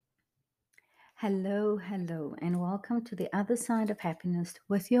Hello, and welcome to the other side of happiness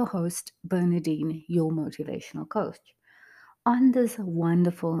with your host, Bernadine, your motivational coach. On this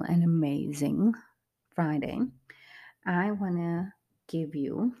wonderful and amazing Friday, I want to give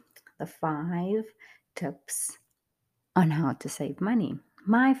you the 5 tips on how to save money.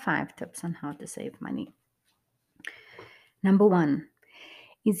 My 5 tips on how to save money. Number one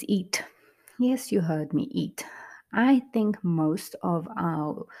is eat. Yes, you heard me, eat. I think most of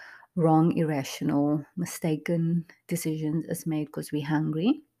our wrong, irrational, mistaken decisions is made because we're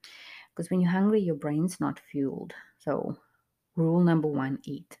hungry. Because when you're hungry, your brain's not fueled. So, rule number one,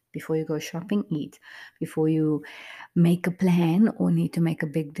 eat. Before you go shopping, eat. Before you make a plan or need to make a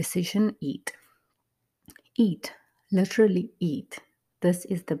big decision, eat. Eat. Literally eat. This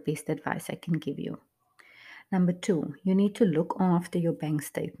is the best advice I can give you. Number two, you need to look after your bank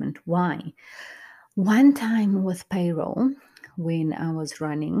statement. Why? One time with payroll, when I was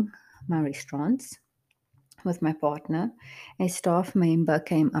running my restaurants with my partner, a staff member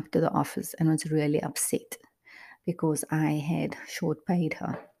came up to the office and was really upset because I had short paid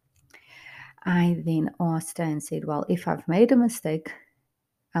her. I then asked her and said, well, if I've made a mistake,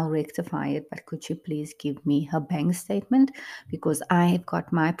 I'll rectify it, but could you please give me her bank statement? Because I've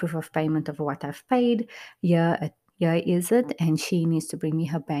got my proof of payment of what I've paid. Here is it, and she needs to bring me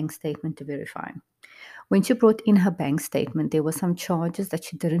her bank statement to verify. When she brought in her bank statement, there were some charges that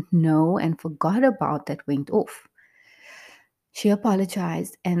she didn't know and forgot about that went off. She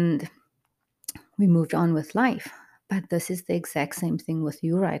apologized and we moved on with life. But this is the exact same thing with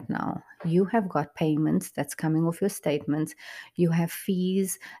you right now. You have got payments that's coming off your statements. You have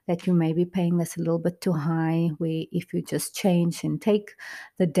fees that you may be paying that's a little bit too high, where if you just change and take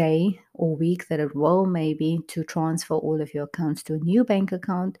the day or week that it will maybe to transfer all of your accounts to a new bank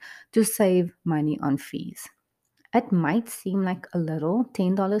account to save money on fees. It might seem like a little,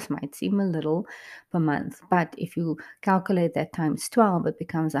 $10 might seem a little per month, but if you calculate that times 12, it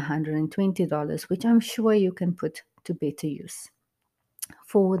becomes $120, which I'm sure you can put to better use.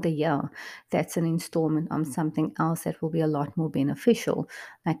 For the year, that's an installment on something else that will be a lot more beneficial,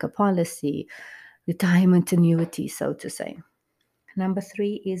 like a policy, retirement annuity, so to say. Number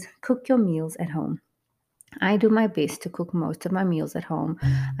three is cook your meals at home. I do my best to cook most of my meals at home.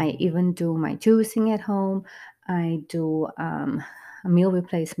 I even do my juicing at home. I do a meal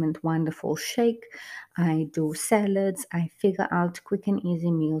replacement wonderful shake. I do salads. I figure out quick and easy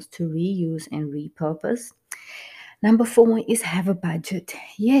meals to reuse and repurpose. Number four is have a budget.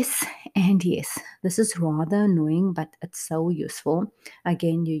 Yes, and yes, this is rather annoying, but it's so useful.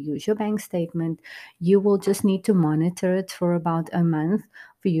 Again, you use your bank statement. You will just need to monitor it for about a month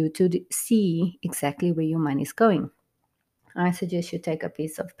for you to see exactly where your money is going. I suggest you take a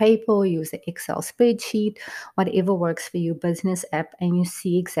piece of paper, use an Excel spreadsheet, whatever works for your business app, and you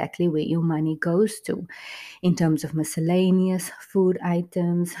see exactly where your money goes to in terms of miscellaneous food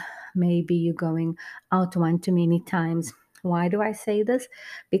items. Maybe you're going out one too many times. Why do I say this?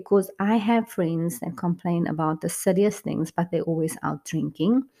 Because I have friends that complain about the silliest things, but they're always out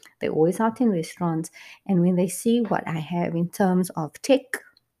drinking. They're always out in restaurants. And when they see what I have in terms of tech,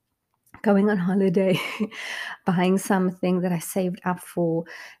 going on holiday, buying something that I saved up for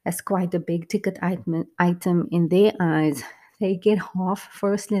as quite a big ticket item in their eyes. They get half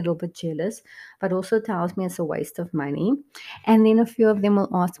first a little bit jealous, but also tells me it's a waste of money. And then a few of them will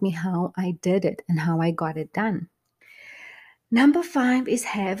ask me how I did it and how I got it done. Number five is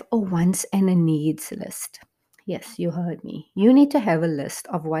have a wants and a needs list. Yes, you heard me. You need to have a list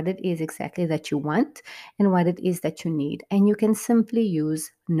of what it is exactly that you want and what it is that you need. And you can simply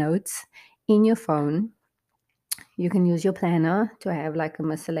use notes in your phone. You can use your planner to have like a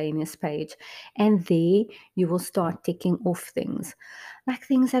miscellaneous page, and there you will start ticking off things like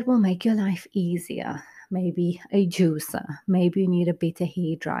things that will make your life easier. Maybe a juicer, maybe you need a better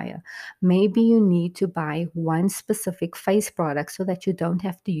hair dryer, maybe you need to buy one specific face product so that you don't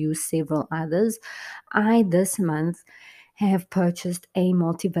have to use several others. I this month have purchased a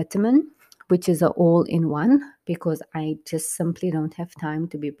multivitamin, which is a all-in-one because I just simply don't have time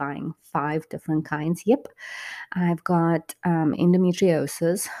to be buying 5 different kinds. Yep, I've got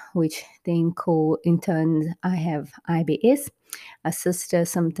endometriosis, which then in turn I have IBS. A sister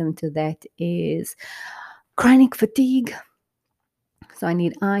symptom to that is chronic fatigue. So I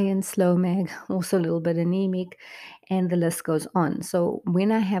need iron, slow mag, also a little bit anemic, and the list goes on. So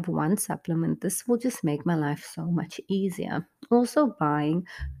when I have one supplement, this will just make my life so much easier. Also buying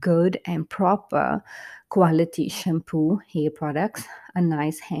good and proper quality shampoo, hair products, a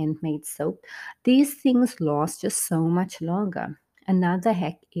nice handmade soap. These things last just so much longer. Another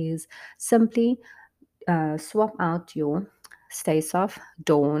hack is simply swap out your Stay Soft,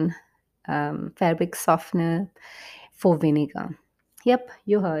 Dawn, fabric softener for vinegar. Yep,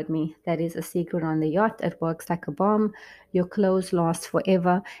 you heard me. That is a secret on the yacht. It works like a bomb. Your clothes last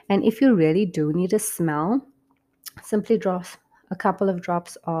forever. And if you really do need a smell, simply drop a couple of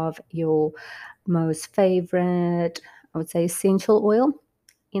drops of your most favorite, I would say, essential oil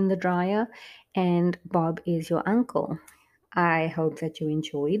in the dryer, and Bob is your uncle. I hope that you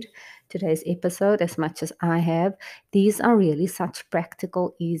enjoyed today's episode as much as I have. These are really such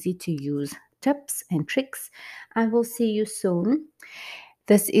practical, easy to use tips and tricks. I will see you soon.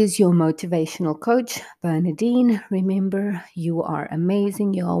 This is your motivational coach, Bernadine. Remember, you are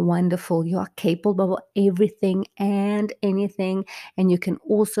amazing, you are wonderful, you are capable of everything and anything, and you can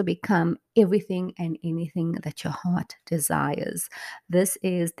also become everything and anything that your heart desires. This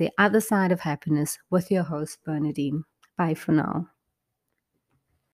is The Other Side of Happiness with your host, Bernadine. Bye for now.